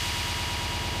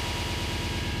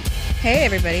Hey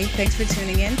everybody, thanks for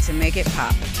tuning in to Make It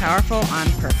Pop, Powerful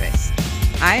on Purpose.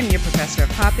 I am your professor of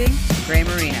popping, Gray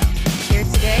Marino, here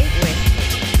today with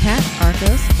Kat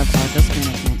Arcos of Arcos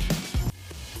Management.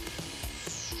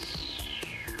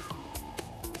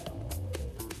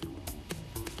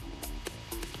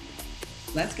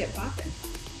 Let's get popping.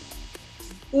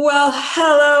 Well,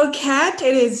 hello, Kat.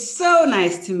 It is so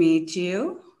nice to meet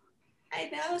you. I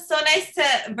know. So nice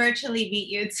to virtually meet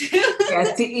you too.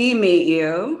 Yes, to meet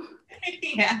you.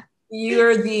 Yeah.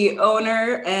 You're the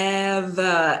owner of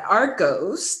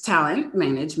Arcos Talent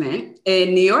Management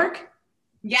in New York?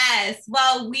 Yes.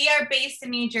 Well, we are based in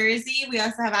New Jersey. We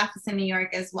also have office in New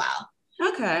York as well.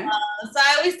 Okay. So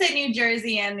I always say New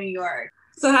Jersey and New York.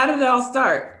 So how did it all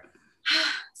start?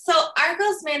 So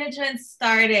Arcos Management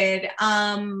started,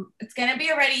 it's going to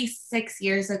be already 6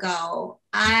 years ago.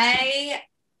 I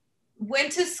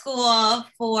went to school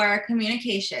for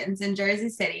communications in Jersey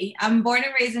City. I'm born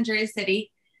and raised in Jersey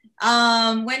City.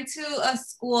 Went to a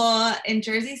school in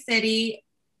Jersey City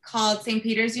called St.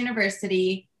 Peter's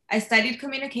University. I studied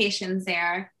communications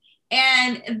there.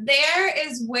 And there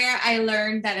is where I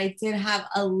learned that I did have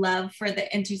a love for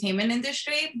the entertainment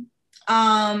industry.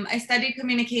 I studied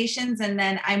communications and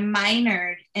then I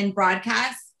minored in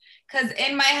broadcast because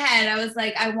in my head, I was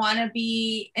like, I want to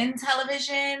be in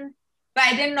television, but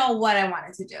I didn't know what I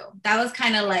wanted to do. That was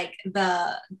kind of like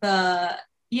the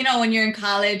when you're in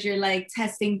college, you're like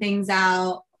testing things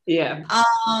out. Yeah.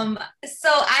 So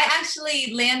I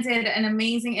actually landed an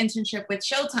amazing internship with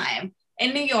Showtime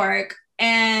in New York.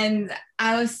 And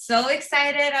I was so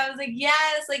excited. I was like,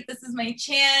 yes, like this is my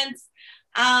chance.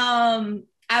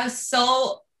 I was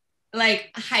so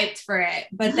like hyped for it.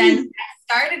 But then I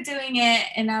started doing it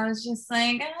and I was just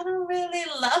like, I don't really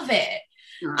love it.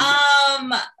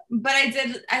 But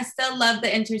I still love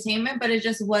the entertainment, but it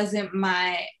just wasn't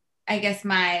my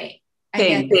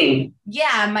thing.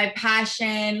 Yeah, my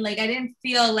passion. Like I didn't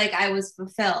feel like I was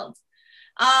fulfilled.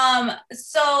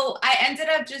 So I ended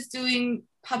up just doing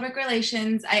public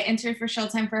relations. I entered for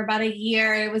Showtime for about a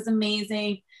year. It was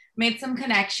amazing. Made some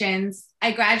connections.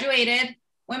 I graduated,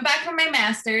 went back for my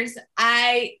master's.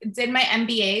 I did my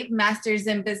MBA, Master's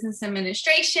in Business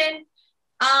Administration.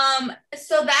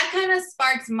 So that kind of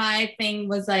sparked my thing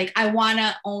was like, I want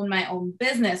to own my own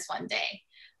business one day.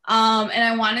 And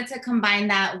I wanted to combine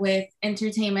that with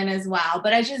entertainment as well,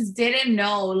 but I just didn't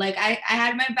know. Like I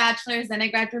had my bachelor's, then I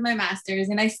graduated my master's,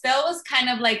 and I still was kind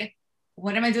of like,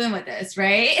 what am I doing with this,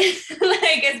 right?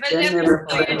 Like, especially after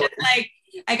school, you're just like,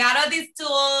 I got all these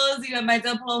tools, my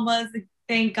diplomas,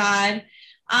 thank God.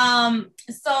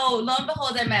 So lo and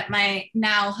behold, I met my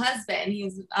now husband.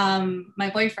 He's my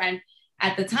boyfriend.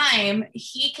 At the time,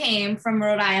 he came from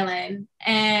Rhode Island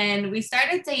and we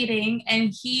started dating,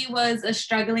 and he was a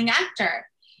struggling actor.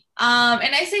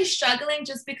 And I say struggling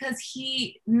just because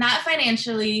not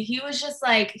financially, he was just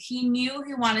like, he knew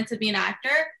he wanted to be an actor.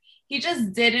 He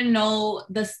just didn't know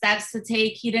the steps to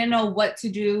take. He didn't know what to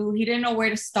do. He didn't know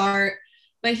where to start,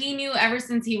 but he knew ever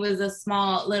since he was a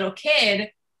small little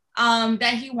kid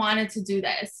that he wanted to do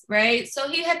this, right? So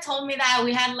he had told me that.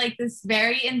 We had like this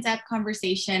very in-depth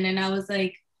conversation, and I was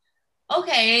like,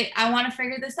 okay, I want to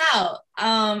figure this out.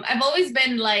 I've always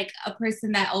been like a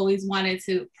person that always wanted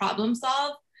to problem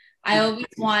solve. I'm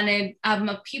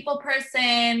a people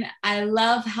person. I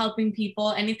love helping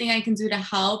people. Anything I can do to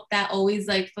help, that always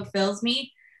like fulfills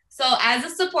me. So as a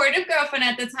supportive girlfriend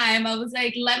at the time, I was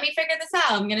like, let me figure this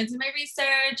out. I'm going to do my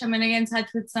research. I'm going to get in touch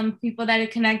with some people that I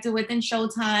connected with in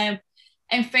Showtime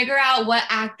and figure out what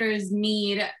actors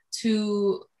need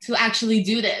to actually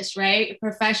do this, right?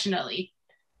 Professionally.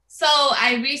 So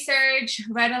I researched,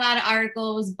 read a lot of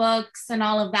articles, books, and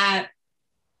all of that.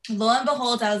 Lo and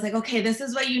behold, I was like, okay, this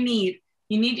is what you need.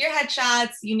 You need your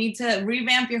headshots. You need to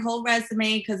revamp your whole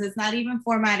resume because it's not even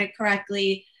formatted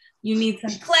correctly. You need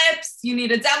some clips. You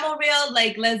need a demo reel.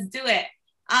 Like, let's do it.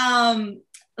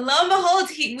 Lo and behold,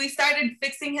 we started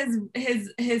fixing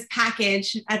his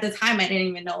package. At the time, I didn't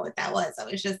even know what that was. I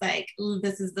was just like,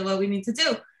 this is what we need to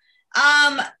do.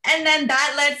 And then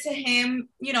that led to him,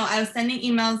 I was sending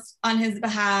emails on his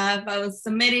behalf. I was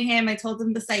submitting him. I told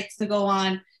him the sites to go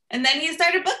on. And then he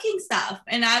started booking stuff.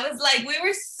 And I was like, we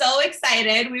were so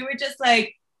excited. We were just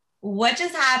like, what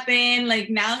just happened?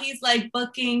 Like now he's like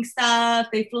booking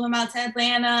stuff. They flew him out to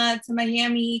Atlanta, to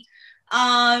Miami.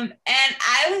 And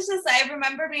I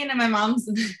remember being in my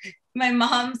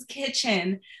mom's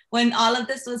kitchen when all of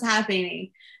this was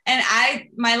happening. And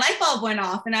my light bulb went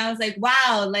off and I was like,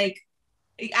 wow, like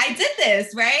I did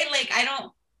this, right? Like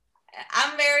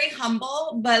I'm very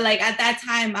humble, but like at that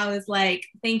time I was like,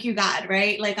 thank you, God,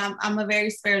 right? Like I'm a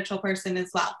very spiritual person as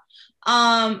well.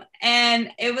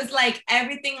 And it was like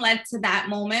everything led to that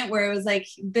moment where it was like,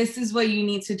 this is what you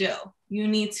need to do. You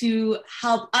need to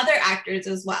help other actors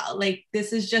as well. Like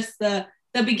this is just the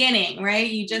beginning, right?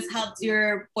 You just helped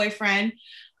your boyfriend.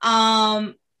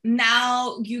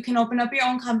 Now you can open up your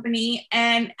own company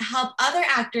and help other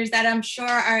actors that I'm sure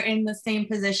are in the same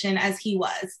position as he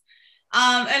was.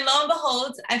 And lo and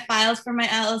behold, I filed for my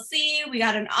LLC. We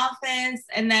got an office,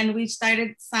 and then we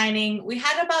started signing. We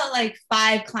had about like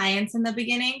 5 clients in the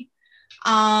beginning,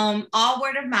 all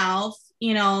word of mouth.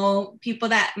 You know, people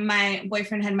that my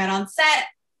boyfriend had met on set,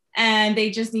 and they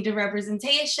just needed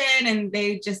representation, and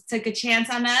they just took a chance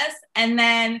on us. And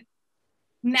then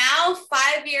now,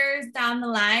 5 years down the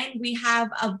line, we have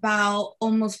about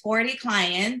almost 40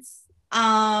 clients.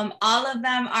 All of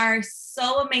them are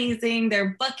so amazing.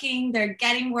 They're booking, they're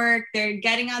getting work, they're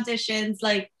getting auditions,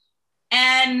 like,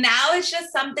 and now it's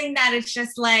just something that it's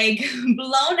just like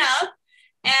blown up.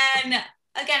 And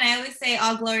again, I always say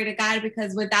all glory to God,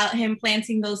 because without him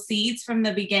planting those seeds from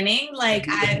the beginning, like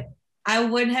I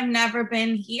would have never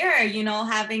been here, you know,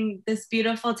 having this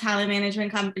beautiful talent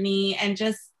management company and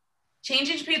just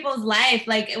changing people's life.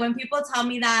 Like when people tell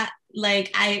me that,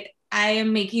 like I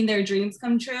am making their dreams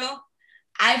come true,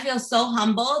 I feel so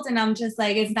humbled, and I'm just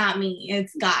like, it's not me,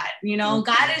 it's God. You know,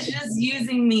 God is just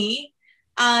using me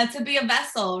to be a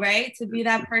vessel, right? To be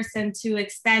that person to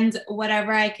extend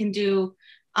whatever I can do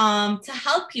to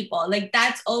help people. Like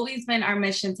that's always been our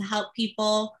mission, to help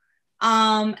people.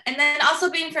 And then also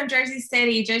being from Jersey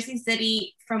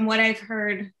City, from what I've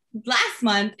heard last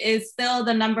month, is still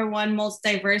the #1 most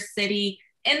diverse city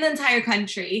in the entire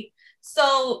country.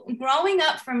 So growing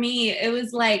up for me, it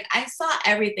was like I saw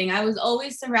everything. I was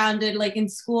always surrounded, like in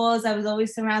schools, I was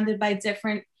always surrounded by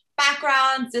different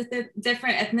backgrounds,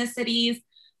 different ethnicities.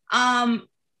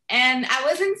 And I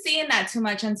wasn't seeing that too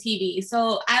much on TV.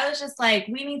 So I was just like,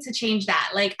 we need to change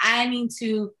that. Like I need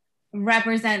to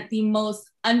represent the most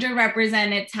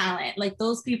underrepresented talent, like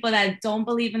those people that don't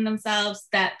believe in themselves,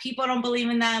 that people don't believe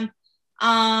in them.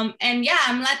 And yeah,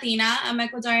 I'm Latina, I'm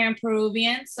Ecuadorian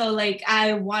Peruvian. So like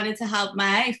I wanted to help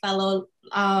my fellow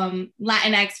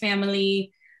Latinx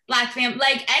family, Black family,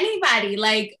 like anybody,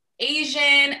 like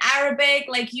Asian, Arabic,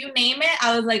 like you name it.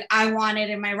 I was like, I want it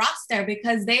in my roster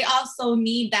because they also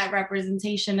need that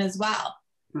representation as well.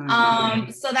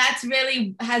 So that's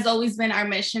really has always been our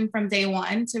mission from day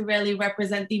one, to really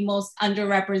represent the most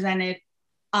underrepresented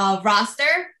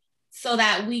roster so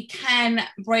that we can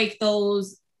break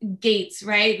those gates,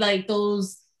 right? Like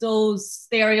those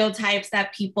stereotypes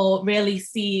that people really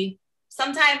see.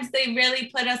 Sometimes they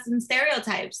really put us in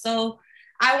stereotypes. So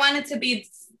I wanted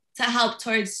to help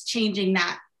towards changing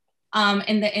that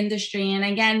in the industry. And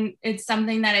again, it's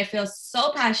something that I feel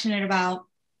so passionate about.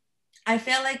 I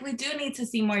feel like we do need to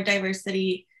see more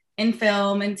diversity in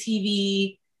film and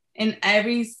TV, in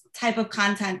every type of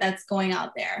content that's going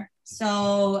out there.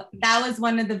 So that was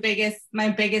one of my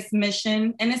biggest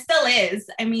mission, and it still is.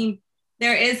 I mean,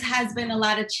 has been a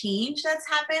lot of change that's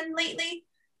happened lately.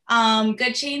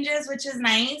 Good changes, which is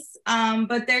nice,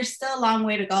 but there's still a long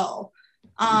way to go.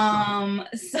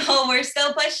 So we're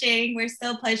still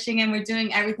pushing, and we're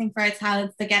doing everything for our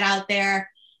talents to get out there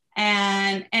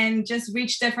and just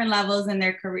reach different levels in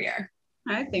their career.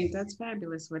 I think that's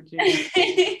fabulous what you're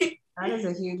doing. That is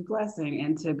a huge blessing.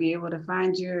 And to be able to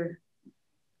find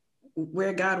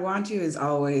where God wants you is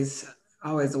always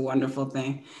a wonderful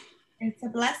thing. It's a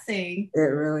blessing. It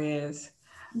really is.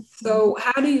 So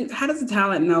how does the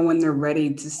talent know when they're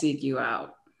ready to seek you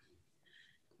out?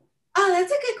 Oh,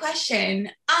 that's a good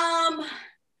question.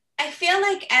 I feel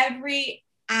like every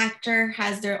actor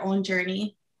has their own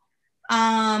journey.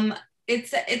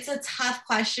 It's a tough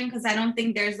question because I don't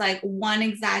think there's like one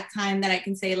exact time that I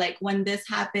can say like when this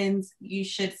happens, you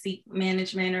should seek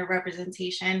management or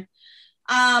representation.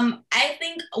 I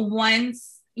think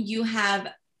once you have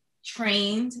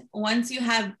trained, once you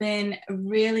have been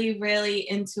really, really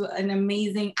into an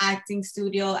amazing acting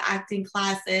studio, acting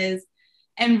classes,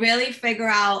 and really figure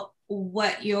out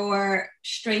what your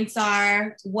strengths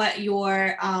are, what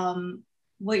your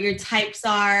types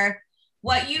are,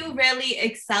 what you really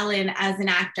excel in as an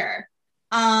actor.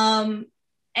 And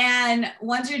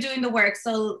once you're doing the work,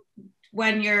 so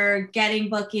when you're getting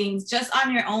bookings just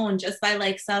on your own, just by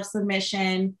like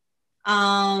self-submission,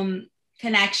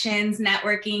 connections,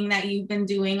 networking that you've been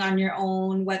doing on your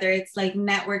own, whether it's like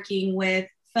networking with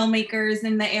filmmakers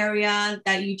in the area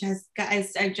that you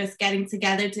guys are just getting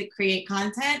together to create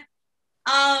content.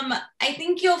 I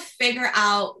think you'll figure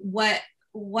out what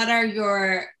are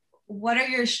your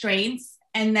strengths,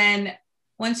 and then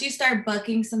once you start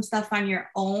booking some stuff on your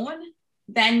own,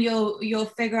 then you'll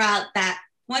figure out that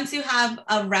once you have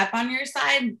a rep on your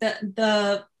side,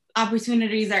 the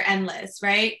opportunities are endless,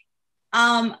 right?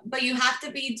 But you have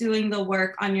to be doing the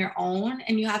work on your own,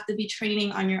 and you have to be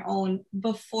training on your own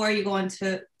before you go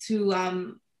into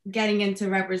getting into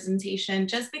representation.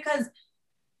 Just because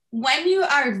when you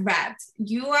are repped,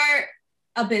 you are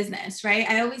a business, right?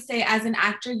 I always say, as an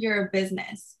actor, you're a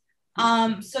business.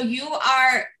 So you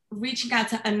are reaching out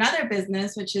to another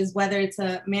business, which is whether it's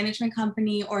a management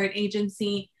company or an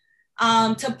agency,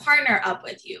 to partner up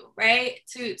with you, right?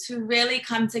 To really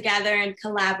come together and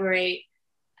collaborate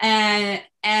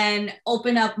and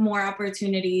open up more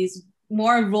opportunities,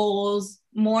 more roles,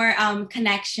 more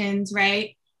connections,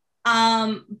 right?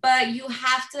 But you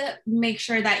have to make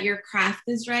sure that your craft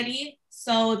is ready.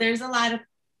 So there's a lot of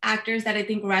actors that I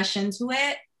think rush into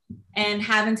it and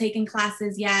haven't taken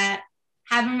classes yet,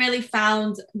 haven't really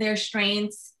found their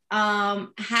strengths,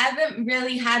 haven't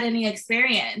really had any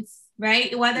experience,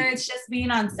 right? Whether it's just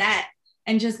being on set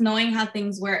and just knowing how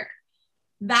things work.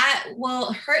 That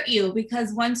will hurt you,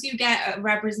 because once you get a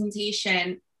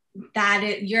representation,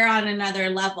 you're on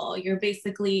another level. You're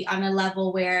basically on a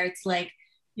level where it's like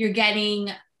you're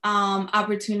getting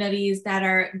opportunities that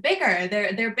are bigger.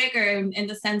 They're bigger in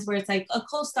the sense where it's like a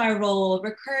co-star role,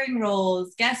 recurring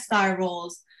roles, guest star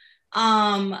roles.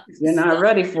 You're not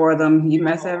ready for them, you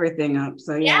mess everything up.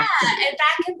 So yeah, and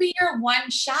that can be your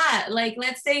one shot. Like,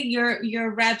 let's say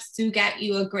your reps do get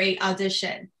you a great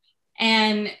audition,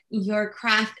 and your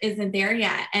craft isn't there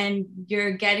yet, and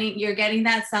you're getting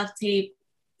that self-tape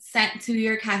sent to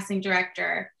your casting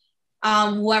director,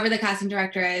 whoever the casting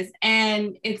director is,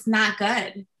 and it's not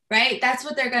good, right? That's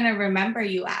what they're going to remember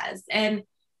you as. And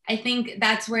I think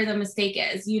that's where the mistake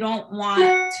is. You don't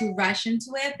want to rush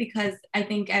into it, because I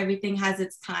think everything has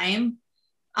its time.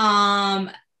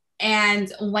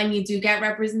 And when you do get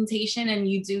representation and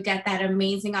you do get that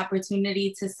amazing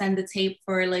opportunity to send the tape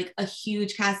for like a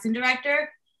huge casting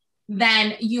director,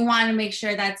 then you want to make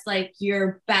sure that's like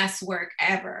your best work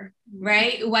ever,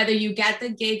 right? Whether you get the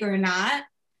gig or not,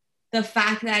 the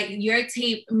fact that your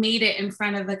tape made it in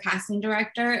front of a casting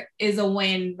director is a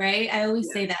win, right? I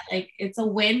always say that, like, it's a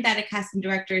win that a casting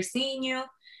director is seeing you,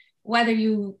 whether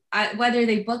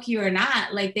they book you or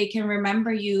not. Like, they can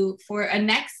remember you for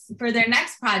their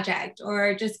next project,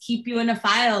 or just keep you in a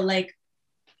file, like,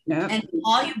 and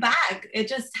call you back. It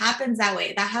just happens that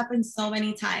way. That happens so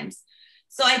many times.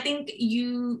 So I think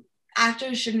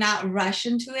actors should not rush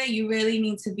into it. You really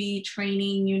need to be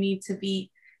training. You need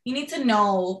to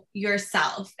know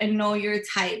yourself and know your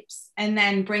types, and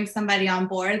then bring somebody on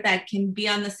board that can be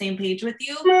on the same page with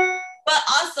you. But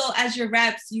also, as your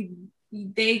reps,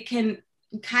 they can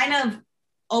kind of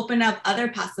open up other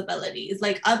possibilities,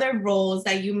 like other roles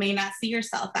that you may not see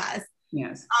yourself as.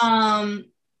 Yes.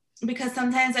 Because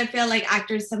sometimes I feel like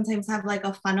actors sometimes have like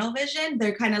a funnel vision.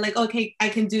 They're kind of like, okay, I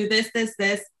can do this,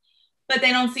 but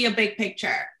they don't see a big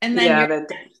picture. And then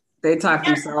they talk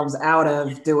themselves out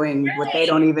of doing what they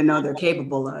don't even know they're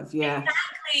capable of. Yeah,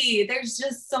 exactly. There's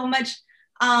just so much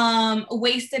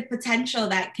wasted potential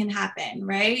that can happen,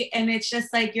 right? And it's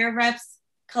just like, your reps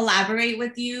collaborate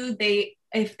with you.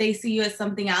 If they see you as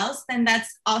something else, then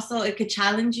that's also, it could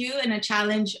challenge you, and a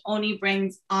challenge only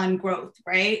brings on growth,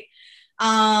 right?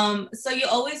 So you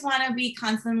always want to be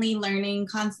constantly learning,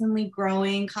 constantly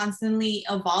growing, constantly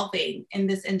evolving in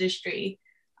this industry.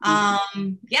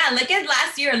 Look at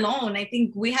last year alone. I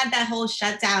think we had that whole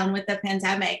shutdown with the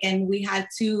pandemic, and we had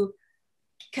to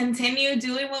continue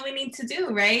doing what we need to do,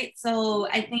 right? So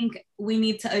I think we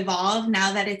need to evolve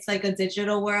now that it's like a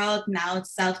digital world. Now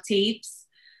it's self-tapes.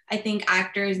 I think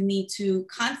actors need to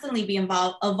constantly be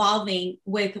evolving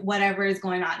with whatever is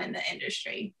going on in the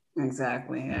industry.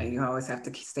 Exactly. Yeah, you always have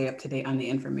to stay up to date on the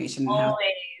information. Always.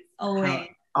 How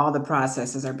all the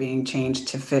processes are being changed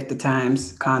to fit the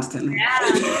times constantly.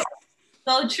 Yeah,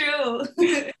 so true.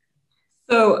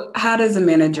 So how does a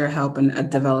manager help in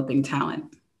developing talent?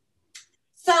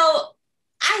 So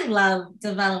I love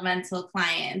developmental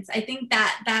clients. I think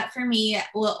that for me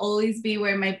will always be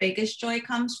where my biggest joy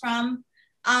comes from.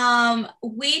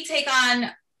 We take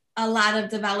on a lot of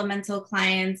developmental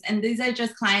clients, and these are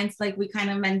just clients, like we kind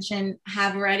of mentioned,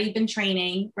 have already been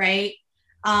training, right?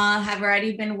 Have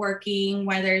already been working,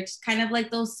 whether it's kind of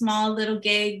like those small little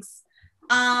gigs.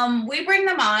 We bring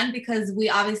them on because we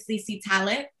obviously see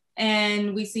talent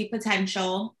and we see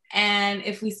potential. And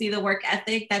if we see the work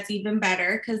ethic, that's even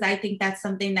better, because I think that's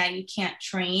something that you can't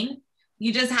train.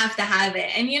 You just have to have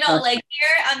it. And, like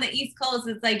here on the East Coast,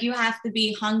 it's like you have to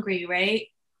be hungry, right?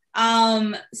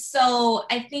 So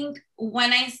I think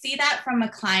when I see that from a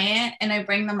client and I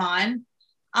bring them on,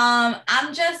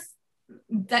 I'm just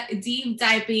deep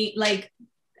diving, like,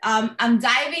 I'm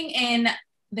diving in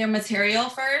their material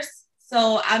first.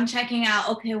 So I'm checking out,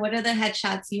 okay, what are the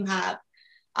headshots you have?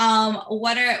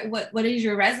 What does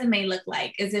your resume look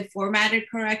like? Is it formatted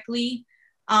correctly?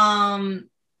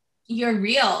 Your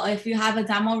reel, if you have a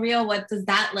demo reel, what does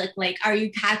that look like? Are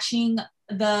you catching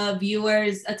the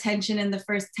viewer's attention in the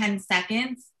first 10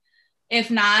 seconds?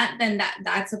 If not, then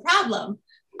that's a problem.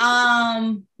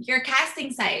 Your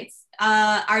casting sites,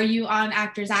 are you on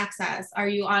Actors Access? Are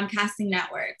you on casting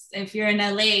networks? If you're in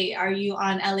LA, are you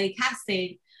on LA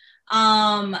Casting?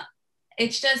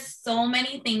 It's just so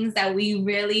many things that we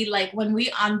really like. When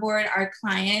we onboard our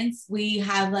clients, we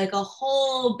have like a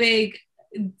whole big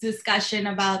discussion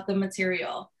about the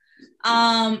material.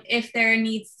 If there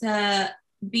needs to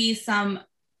be some,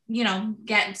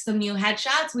 get some new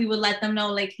headshots, we would let them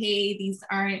know like, hey, these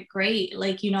aren't great,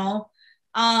 like, and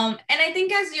I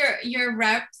think as your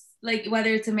reps, like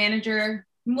whether it's a manager,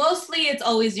 mostly it's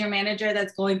always your manager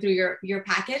that's going through your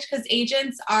package, because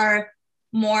agents are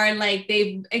more like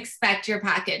they expect your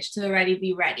package to already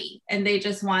be ready and they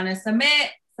just want to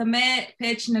submit,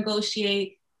 pitch,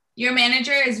 negotiate. Your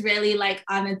manager is really like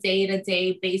on a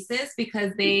day-to-day basis,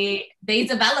 because they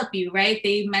develop you, right?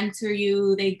 They mentor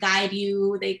you, they guide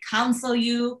you, they counsel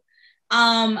you.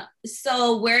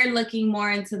 So we're looking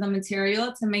more into the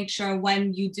material to make sure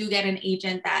when you do get an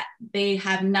agent that they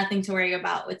have nothing to worry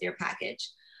about with your package.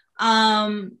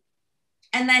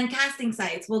 And then casting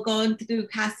sites, we'll go through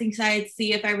casting sites,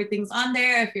 see if everything's on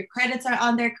there, if your credits are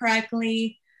on there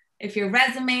correctly, if your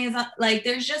resume is on, like,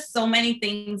 there's just so many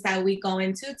things that we go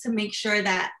into to make sure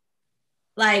that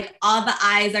like all the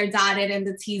I's are dotted and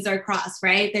the T's are crossed,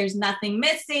 right? There's nothing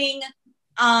missing.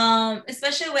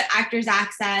 Especially with Actors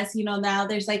Access, now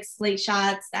there's like slate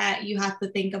shots that you have to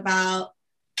think about,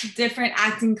 different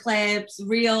acting clips,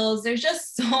 reels. There's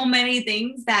just so many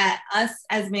things that us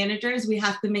as managers, we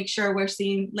have to make sure we're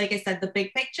seeing, like I said, the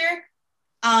big picture.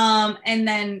 And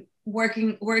then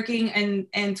working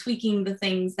and tweaking the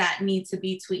things that need to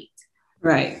be tweaked.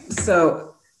 Right.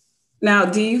 So now,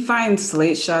 do you find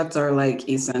slate shots are like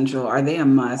essential? Are they a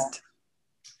must?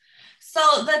 So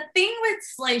the thing with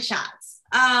slate shots,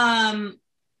 I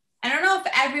don't know if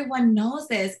everyone knows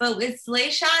this, but with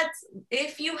slate shots,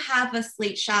 if you have a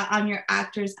slate shot on your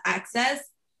Actors Access,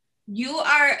 you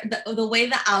are the way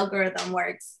the algorithm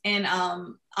works in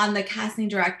on the casting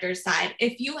director side.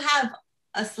 If you have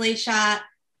a slate shot,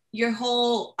 your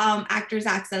whole Actors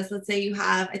Access, let's say you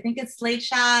have, I think it's slate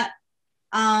shot,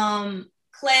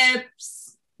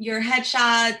 clips, your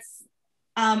headshots,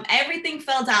 everything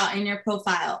filled out in your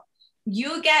profile,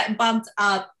 you get bumped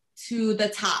up to the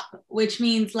top, which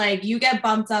means like you get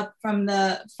bumped up from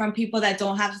people that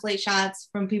don't have slate shots,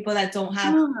 from people that don't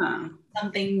have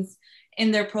some things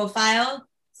in their profile.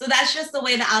 So that's just the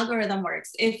way the algorithm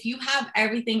works. If you have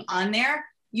everything on there,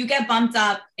 you get bumped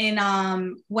up in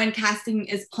when casting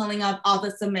is pulling up all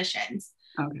the submissions.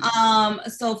 Okay.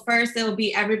 So first it will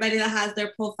be everybody that has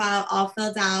their profile all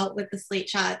filled out with the slate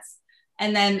shots,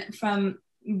 and then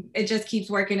it just keeps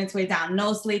working its way down.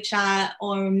 No slate shot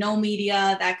or no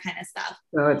media, that kind of stuff.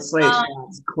 So it's slate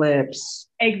shots, clips.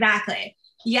 Exactly.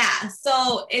 Yeah.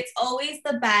 So it's always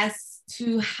the best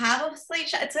to have a slate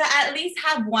shot, to at least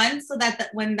have one, so that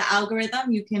when the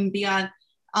algorithm, you can be on,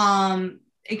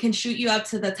 it can shoot you up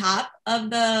to the top of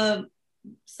the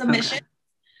submission.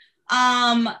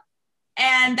 Okay.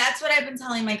 And that's what I've been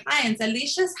telling my clients, at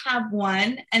least just have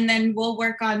one, and then we'll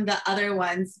work on the other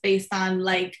ones based on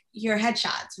like your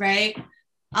headshots, right?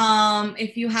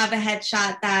 If you have a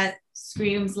headshot that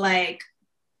screams like,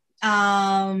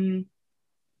 I'm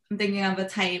thinking of a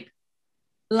type,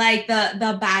 like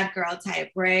the bad girl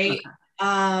type, right?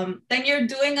 Okay. Then you're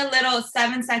doing a little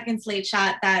 7-second slate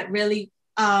shot that really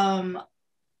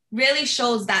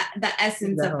shows that the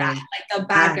essence of that, like the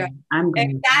bad girl.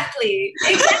 Exactly.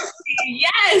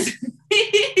 Yes.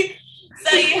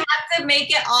 So you have to make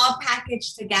it all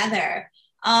packaged together,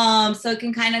 so it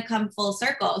can kind of come full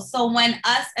circle. So when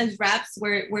us as reps,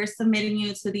 we're submitting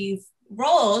you to these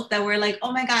roles that we're like,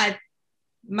 oh my God,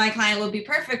 my client will be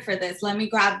perfect for this. Let me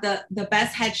grab the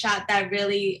best headshot that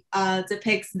really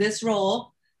depicts this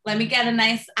role. Let me get a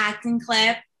nice acting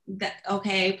clip.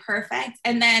 Okay, perfect.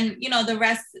 And then, the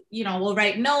rest, we'll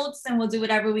write notes and we'll do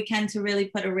whatever we can to really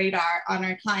put a radar on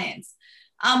our clients.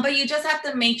 But you just have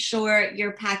to make sure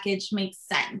your package makes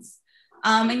sense.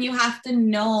 And you have to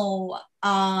know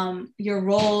your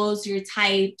roles, your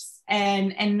types,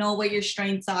 and know what your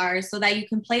strengths are so that you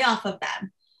can play off of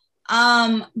them.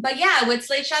 But yeah, with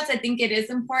slate shots, I think it is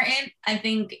important. I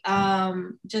think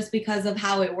just because of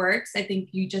how it works, I think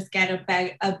you just get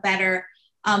a better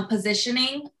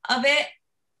positioning of it.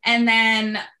 And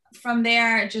then from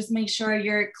there, just make sure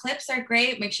your clips are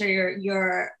great. Make sure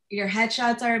your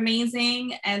headshots are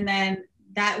amazing. And then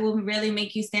that will really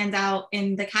make you stand out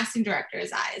in the casting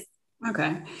director's eyes.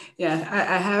 Okay. Yeah,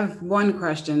 I have one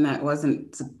question that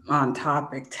wasn't on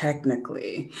topic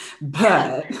technically,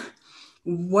 but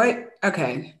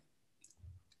okay.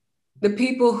 The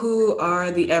people who are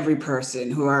the every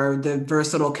person, who are the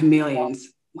versatile chameleons,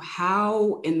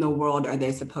 how in the world are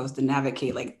they supposed to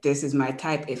navigate? Like, this is my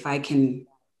type. If I can,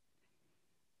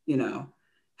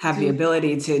 have the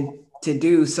ability to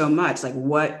do so much, like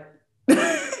what?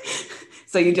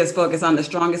 So you just focus on the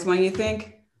strongest one, you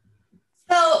think?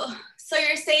 So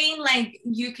you're saying like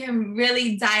you can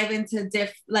really dive into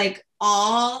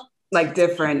all like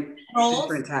different roles?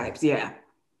 Different types, yeah.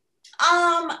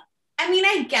 I mean,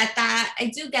 I get that. I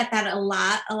do get that a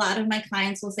lot. A lot of my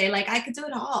clients will say like, I could do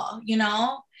it all,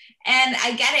 and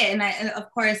I get it. And of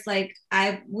course, like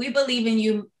we believe in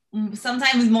you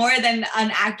sometimes more than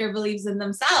an actor believes in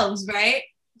themselves, right?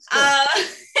 Sure.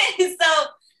 So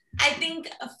I think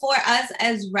for us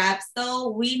as reps, though,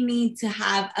 we need to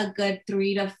have a good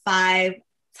 3 to 5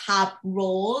 top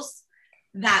roles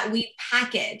that we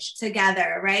package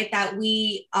together, right? That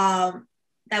we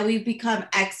become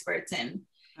experts in.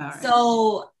 Right.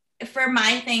 So for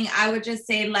my thing, I would just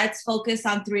say, let's focus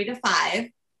on 3 to 5.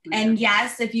 Mm-hmm. And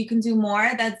yes, if you can do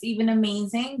more, that's even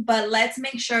amazing. But let's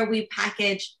make sure we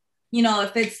package,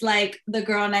 if it's like The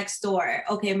Girl Next Door,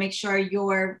 okay, make sure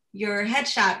your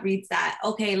headshot reads that.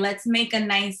 Okay, let's make a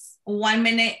nice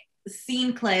 1-minute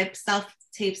scene clip,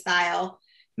 self-tape style.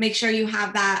 Make sure you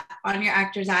have that on your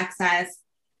Actors Access.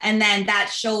 And then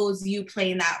that shows you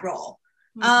playing that role.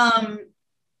 Mm-hmm.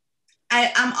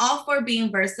 I'm all for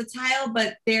being versatile,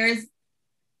 but it's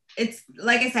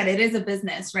like I said, it is a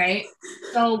business, right?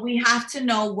 So we have to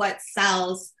know what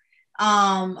sells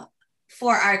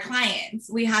for our clients.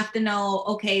 We have to know,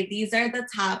 okay, these are the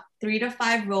top 3 to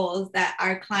 5 roles that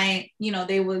our client,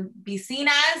 they would be seen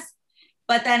as.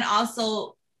 But then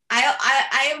also,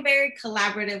 I am very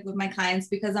collaborative with my clients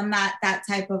because I'm not that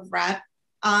type of rep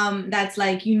that's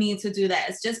like, you need to do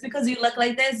this. Just because you look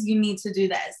like this, you need to do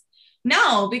this.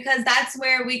 No, because that's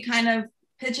where we kind of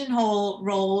pigeonhole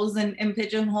roles and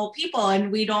pigeonhole people,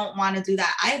 and we don't want to do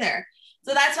that either.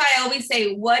 So that's why I always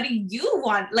say, what do you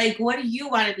want? Like, what do you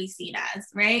want to be seen as,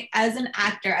 right? As an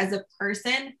actor, as a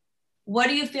person, what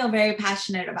do you feel very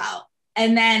passionate about?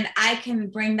 And then I can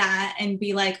bring that and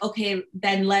be like, okay,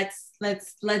 then let's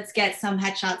get some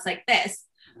headshots like this.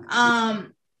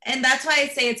 And that's why I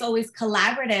say it's always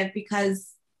collaborative,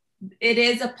 because it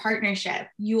is a partnership.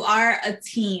 You are a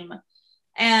team.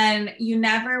 And you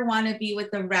never want to be with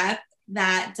a rep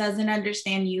that doesn't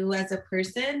understand you as a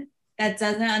person, that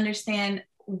doesn't understand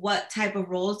what type of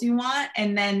roles you want,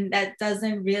 and then that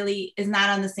is not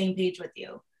on the same page with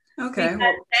you. Okay. Because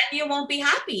then you won't be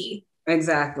happy.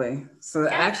 Exactly. So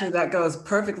actually that goes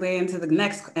perfectly into the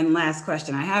next and last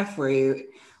question I have for you.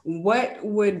 What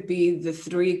would be the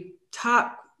 3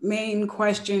 top main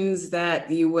questions that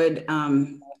you would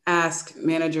ask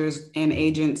managers and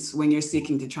agents when you're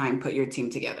seeking to try and put your team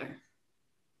together?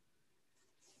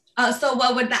 So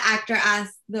what would the actor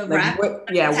ask the rep?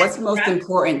 What's most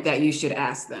important that you should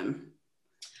ask them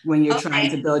when you're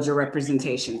trying to build your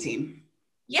representation team?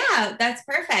 Yeah, that's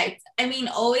perfect. I mean,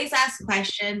 always ask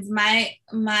questions.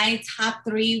 My top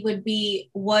 3 would be,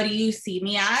 what do you see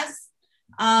me as?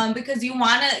 Because you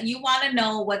wanna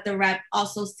know what the rep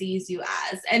also sees you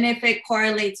as, and if it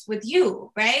correlates with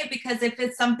you, right? Because if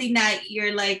it's something that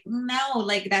you're like, no,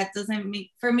 like that doesn't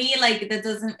make, for me, like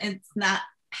it's not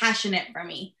passionate for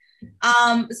me.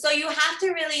 So you have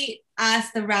to really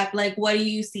ask the rep, like, what do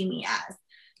you see me as?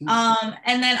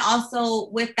 And then also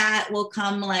with that will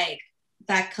come like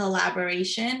that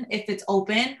collaboration if it's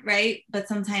open, right? But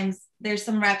sometimes there's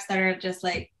some reps that are just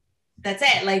like, that's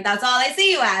it. Like, that's all I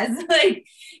see you as, like,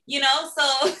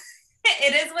 so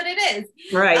it is what it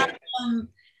is. Right.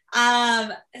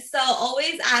 So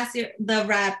always ask the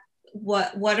rep,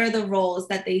 what are the roles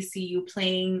that they see you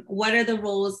playing? What are the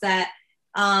roles that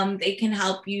they can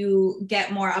help you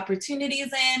get more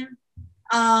opportunities in?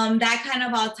 That kind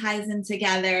of all ties in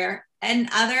together.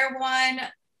 Another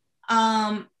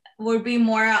one would be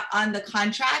more on the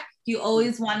contract. You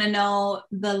always want to know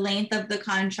the length of the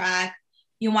contract.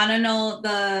 You want to know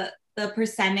the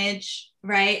percentage,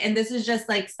 right? And this is just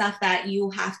like stuff that you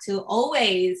have to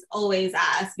always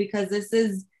ask, because this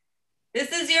is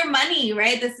your money,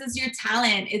 right? This is your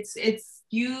talent. It's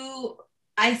you.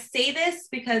 I say this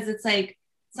because it's like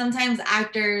sometimes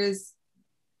actors,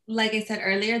 like I said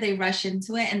earlier, they rush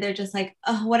into it and they're just like,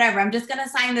 oh, whatever, I'm just gonna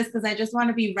sign this because I just want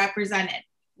to be represented.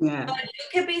 Yeah. But you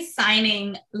could be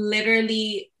signing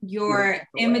literally your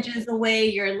images away,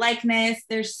 your likeness.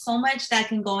 There's so much that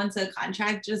can go into a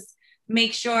contract. Just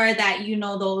make sure that you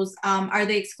know those. Are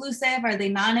they exclusive? Are they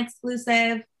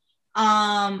non-exclusive?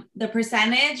 The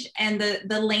percentage and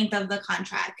the length of the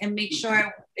contract, and make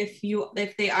sure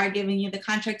if they are giving you the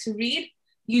contract to read,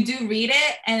 you do read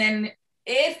it, and then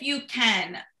if you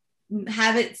can,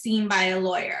 have it seen by a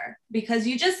lawyer, because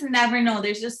you just never know.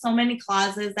 There's just so many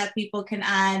clauses that people can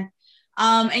add,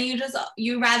 and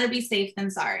you rather be safe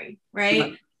than sorry,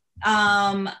 right?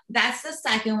 That's the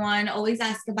second one. Always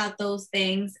ask about those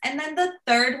things. And then the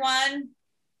third one,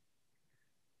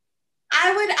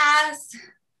 I would ask,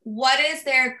 what is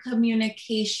their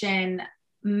communication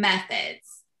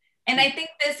methods? And I think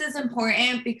this is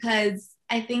important because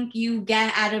I think you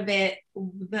get out of it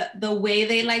the way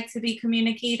they like to be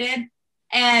communicated,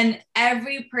 and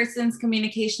every person's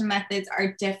communication methods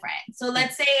are different. So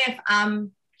let's say if I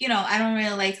don't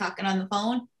really like talking on the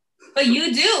phone, but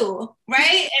you do,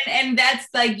 right? And that's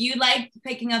like, you like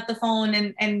picking up the phone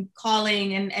and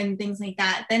calling and things like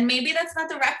that, then maybe that's not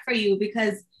the rep for you,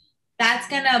 because that's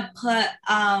gonna put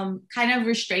kind of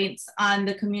restraints on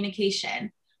the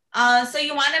communication. So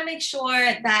you want to make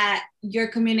sure that your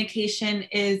communication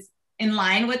is in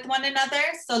line with one another.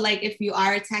 So like if you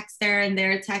are a texter and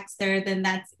they're a texter, then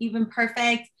that's even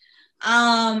perfect.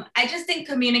 I just think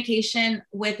communication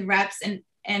with reps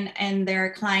and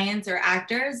their clients or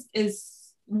actors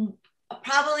is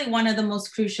probably one of the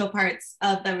most crucial parts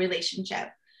of the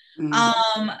relationship.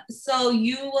 So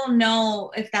you will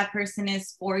know if that person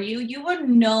is for you. You will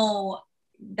know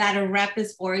that a rep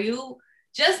is for you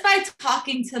just by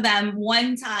talking to them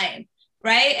one time,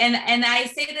 right? And I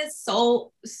say this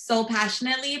so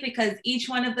passionately, because each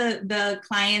one of the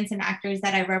clients and actors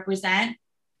that I represent,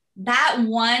 that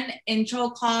one intro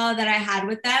call that I had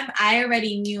with them, I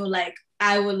already knew, like,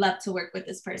 I would love to work with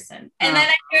this person. And then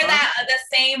I hear that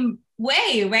the same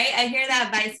way, right? I hear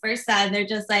that vice versa. And they're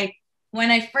just like,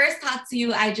 when I first talked to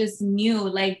you, I just knew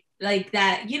like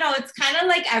that, it's kind of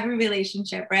like every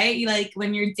relationship, right? Like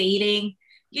when you're dating,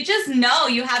 you just know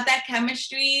you have that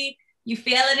chemistry, you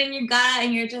feel it in your gut,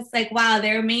 and you're just like, wow,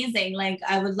 they're amazing. Like,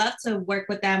 I would love to work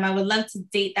with them. I would love to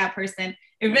date that person.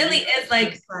 It really is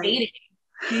like dating.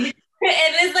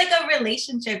 It is like a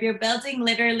relationship. You're building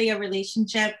literally a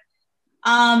relationship.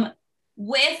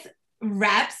 With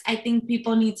reps, I think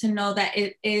people need to know that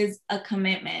it is a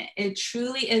commitment. It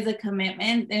truly is a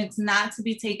commitment. It's not to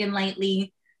be taken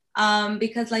lightly.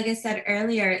 Because like I said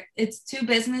earlier, it's two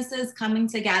businesses coming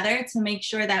together to make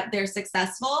sure that they're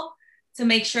successful, to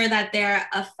make sure that they're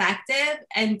effective,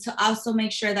 and to also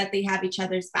make sure that they have each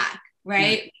other's back,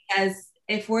 right? Because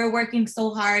if we're working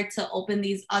so hard to open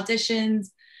these auditions,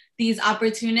 these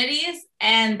opportunities,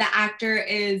 and the actor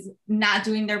is not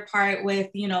doing their part with,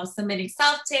 submitting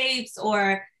self-tapes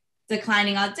or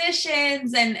declining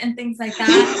auditions and things like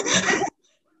that,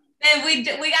 then we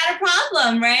got a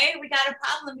problem, right? We got a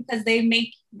problem because they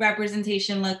make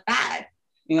representation look bad.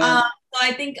 So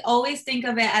I think always think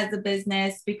of it as a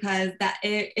business, because that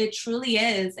it truly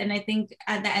is. And I think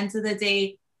at the end of the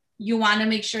day, you want to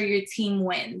make sure your team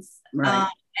wins, right.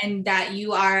 And that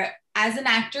you are, as an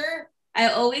actor, I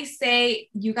always say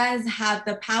you guys have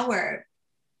the power.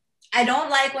 I don't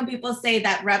like when people say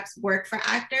that reps work for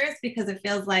actors, because it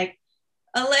feels like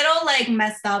a little like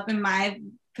messed up in my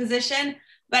position.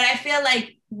 But I feel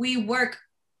like we work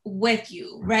with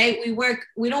you, right?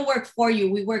 We don't work for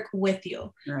you, we work with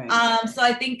you. Right. So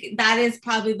I think that is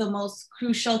probably the most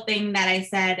crucial thing that I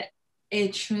said.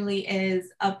 It truly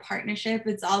is a partnership.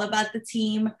 It's all about the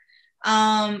team.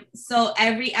 So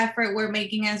every effort we're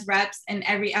making as reps, and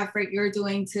every effort you're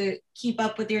doing to keep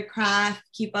up with your craft,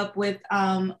 keep up with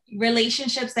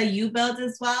relationships that you build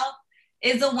as well,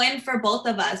 is a win for both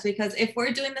of us. Because if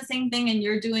we're doing the same thing and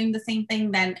you're doing the same thing,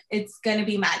 then it's going to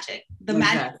be magic. The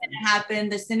magic is going to happen.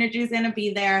 The synergy is going to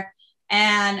be there,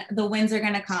 and the wins are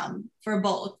going to come for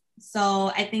both.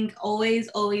 So I think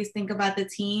always think about the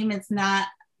team. It's not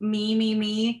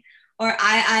me, or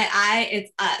I,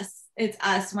 it's us. It's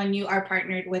us when you are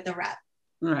partnered with a rep.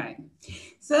 Right.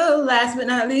 So last but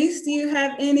not least, do you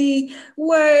have any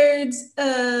words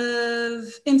of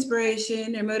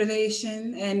inspiration or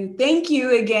motivation? And thank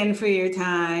you again for your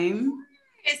time.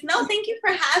 No, thank you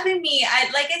for having me.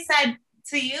 Like I said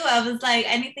to you, I was like,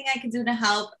 anything I could do to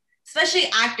help, especially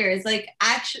actors. Like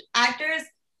actors,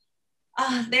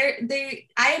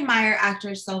 I admire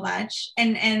actors so much.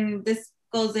 And this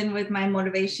goes in with my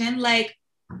motivation. Like,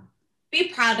 be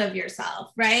proud of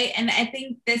yourself, right? And I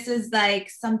think this is like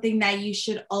something that you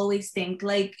should always think,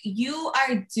 like, you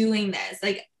are doing this,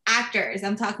 like actors,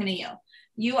 I'm talking to you.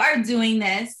 You are doing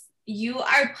this you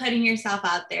are putting yourself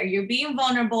out there. You're being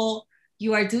vulnerable.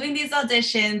 You are doing these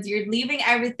auditions. You're leaving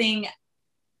everything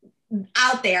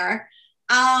out there.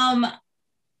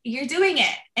 You're doing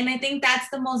it. And I think that's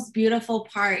the most beautiful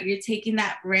part. You're taking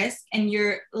that risk and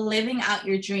you're living out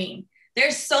your dream.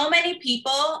 There's so many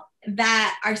people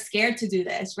that are scared to do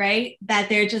this, right? That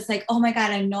they're just like, oh my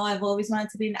God, I know I've always wanted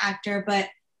to be an actor, but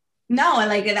no,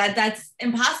 like that's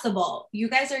impossible. You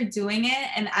guys are doing it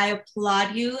and I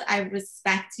applaud you. I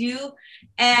respect you,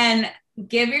 and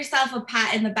give yourself a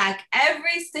pat in the back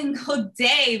every single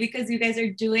day because you guys are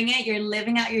doing it. You're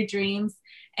living out your dreams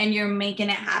and you're making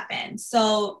it happen.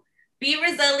 So be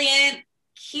resilient,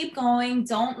 keep going,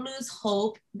 don't lose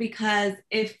hope, because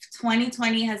if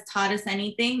 2020 has taught us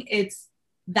anything, it's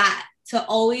that, to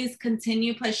always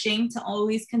continue pushing, to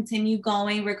always continue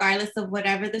going, regardless of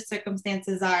whatever the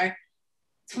circumstances are.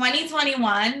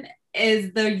 2021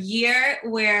 is the year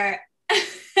where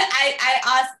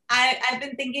I've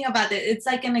been thinking about it. It's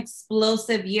like an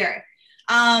explosive year.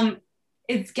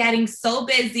 It's getting so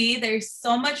busy. There's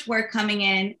so much work coming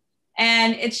in,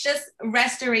 and it's just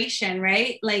restoration,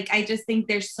 right? Like, I just think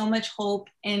there's so much hope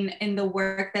in the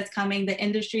work that's coming. The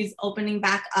industry's opening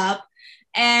back up,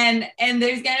 and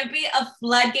there's going to be a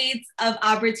floodgates of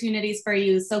opportunities for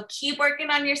you. So keep working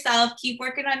on yourself, keep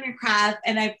working on your craft.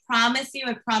 And I promise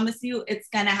you, it's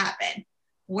going to happen.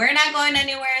 We're not going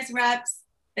anywhere as reps.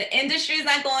 The industry is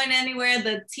not going anywhere.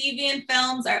 The TV and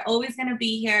films are always going to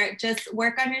be here. Just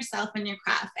work on yourself and your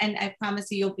craft. And I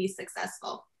promise you, you'll be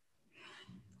successful.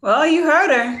 Well, you heard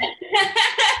her.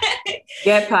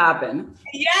 Get popping.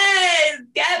 Yes,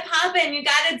 get popping. You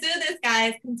got to do this,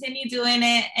 guys. Continue doing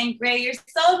it. And Gray, you're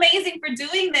so amazing for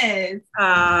doing this.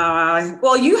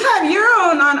 Well, you have your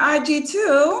own on IG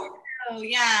too. Oh,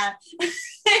 yeah.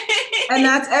 And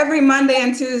that's every Monday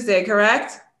and Tuesday,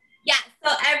 correct? Yeah.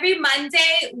 So every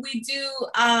Monday we do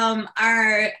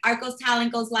our Arcos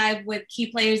Talent goes live with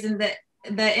key players in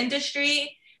the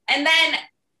industry. And then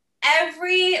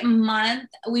every month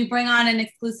we bring on an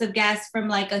exclusive guest from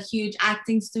like a huge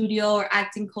acting studio or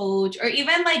acting coach, or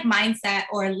even like mindset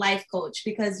or life coach,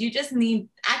 because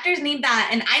actors need that.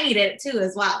 And I need it too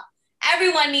as well.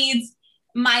 Everyone needs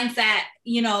mindset,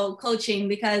 coaching,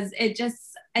 because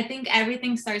I think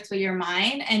everything starts with your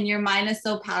mind, and your mind is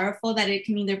so powerful that it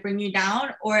can either bring you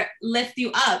down or lift you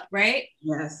up, right?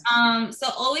 Yes. So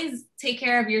always take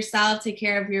care of yourself, take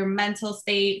care of your mental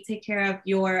state, take care of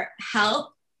your health,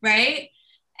 right?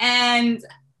 And,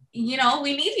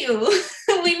 we need you.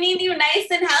 We need you nice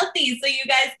and healthy so you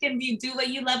guys can do what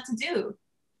you love to do.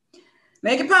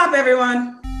 Make it pop,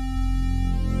 everyone.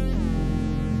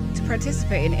 To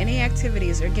participate in any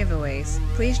activities or giveaways,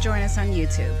 please join us on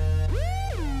YouTube.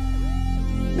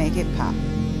 Make it pop.